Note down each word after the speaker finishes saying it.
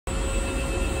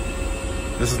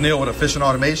This is Neil with Efficient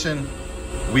Automation.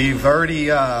 We've already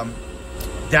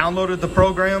downloaded the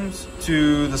programs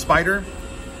to the Spider.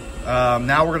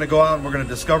 Now we're going to go out and we're going to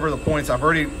discover the points. I've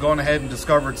already gone ahead and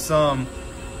discovered some,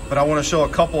 but I want to show a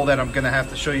couple that I'm going to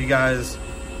have to show you guys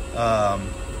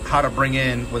how to bring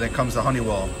in when it comes to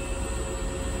Honeywell.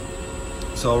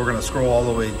 So we're going to scroll all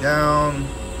the way down.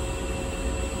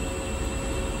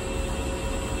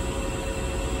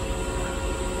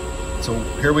 So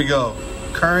here we go,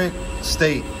 current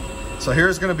state. So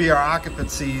here's going to be our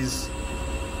occupancies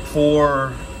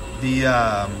for the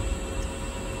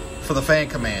fan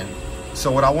command.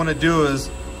 So what I want to do is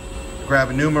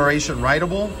grab enumeration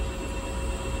writable.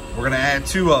 We're going to add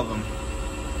 2 of them.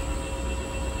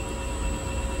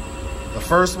 The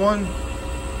first one,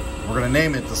 we're going to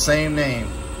name it the same name,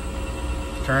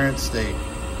 current state.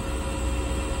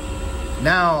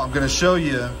 Now I'm going to show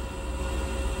you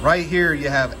right here, you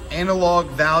have analog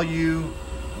value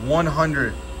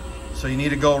 100. So you need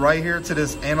to go right here to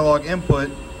this analog input,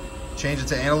 change it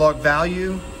to analog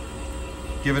value,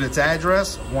 give it its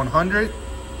address, 100.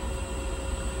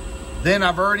 Then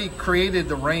I've already created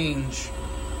the range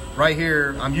right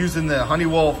here. I'm using the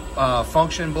Honeywell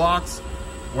function blocks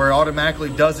where it automatically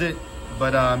does it,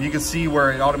 but you can see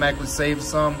where it automatically saves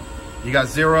some. You got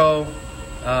 0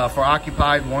 for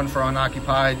occupied, 1 for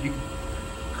unoccupied. You can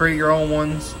create your own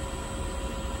ones.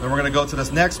 Then we're going to go to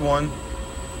this next one.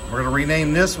 We're going to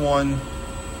rename this one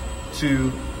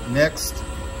to next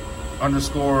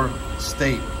underscore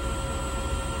state.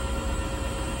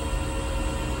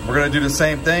 We're going to do the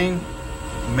same thing,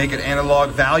 make it analog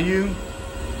value.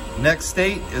 Next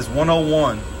state is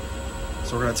 101.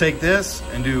 So we're going to take this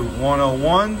and do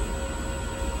 101.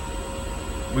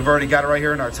 We've already got it right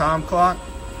here in our time clock.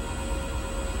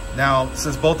 Now,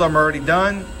 since both of them are already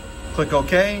done, click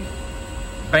OK.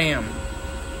 Bam.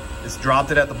 It's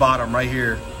dropped it at the bottom right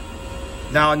here.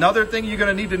 Now, another thing you're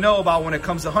going to need to know about when it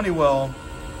comes to Honeywell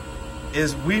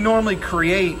is we normally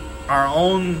create our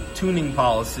own tuning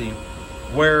policy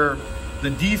where the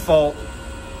default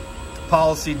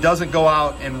policy doesn't go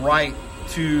out and write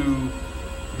to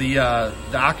the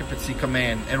occupancy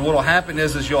command. And what will happen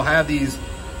is you'll have these,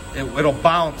 it'll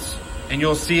bounce and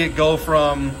you'll see it go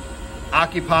from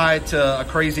occupied to a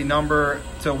crazy number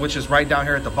to which is right down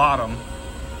here at the bottom.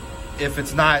 If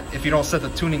you don't set the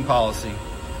tuning policy.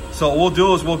 So what we'll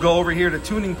do is we'll go over here to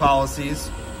tuning policies.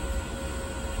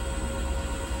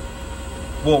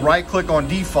 We'll right click on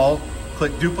default,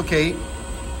 click duplicate,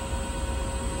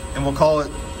 and we'll call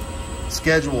it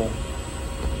schedule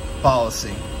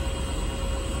policy.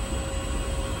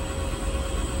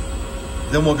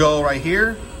 Then we'll go right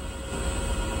here.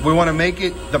 We want to make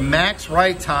it the max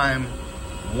write time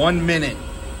 1 minute.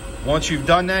 Once you've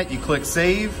done that, you click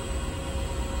save.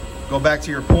 Go back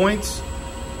to your points.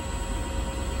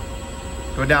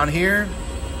 Go down here.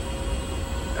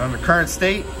 And on the current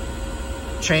state,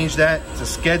 change that to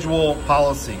schedule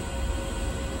policy.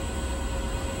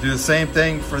 Do the same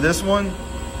thing for this one.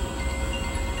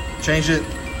 Change it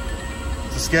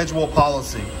to schedule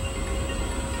policy.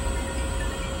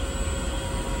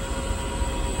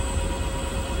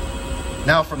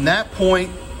 Now from that point,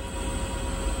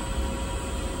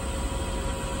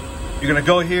 you're going to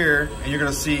go here and you're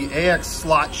going to see AX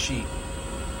slot sheet.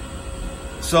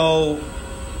 So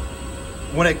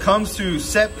when it comes to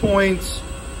set points,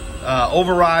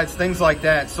 overrides, things like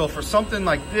that. So for something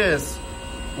like this,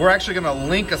 we're actually going to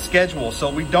link a schedule. So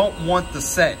we don't want the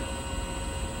set.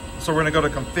 So we're going to go to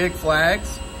config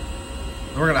flags.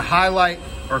 We're going to highlight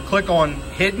or click on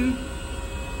hidden.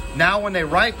 Now when they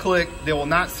right click, they will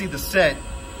not see the set.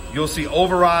 You'll see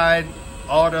override,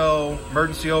 auto,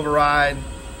 emergency override.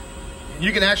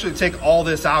 You can actually take all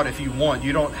this out if you want.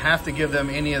 You don't have to give them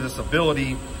any of this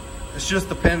ability. It's just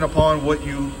dependent upon what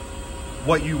you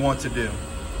want to do.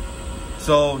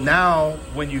 So now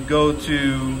when you go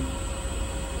to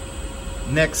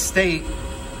next state,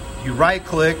 you right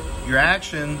click your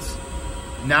actions.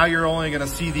 Now you're only going to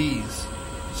see these.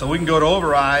 So we can go to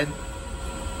override,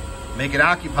 make it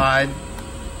occupied.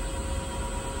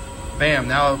 Bam,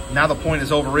 now the point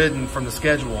is overridden from the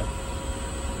schedule.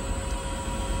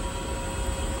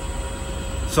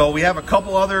 So we have a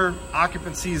couple other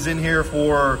occupancies in here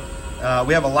for,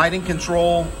 we have a lighting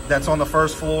control that's on the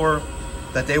first floor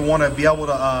that they want to be able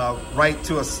to write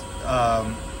to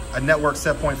a network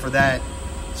set point for that.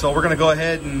 So we're going to go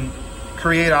ahead and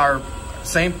create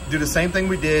do the same thing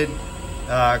we did,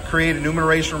 create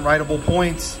enumeration writable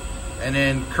points, and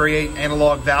then create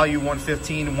analog value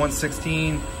 115 and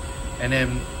 116, and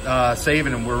then save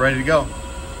it, and we're ready to go.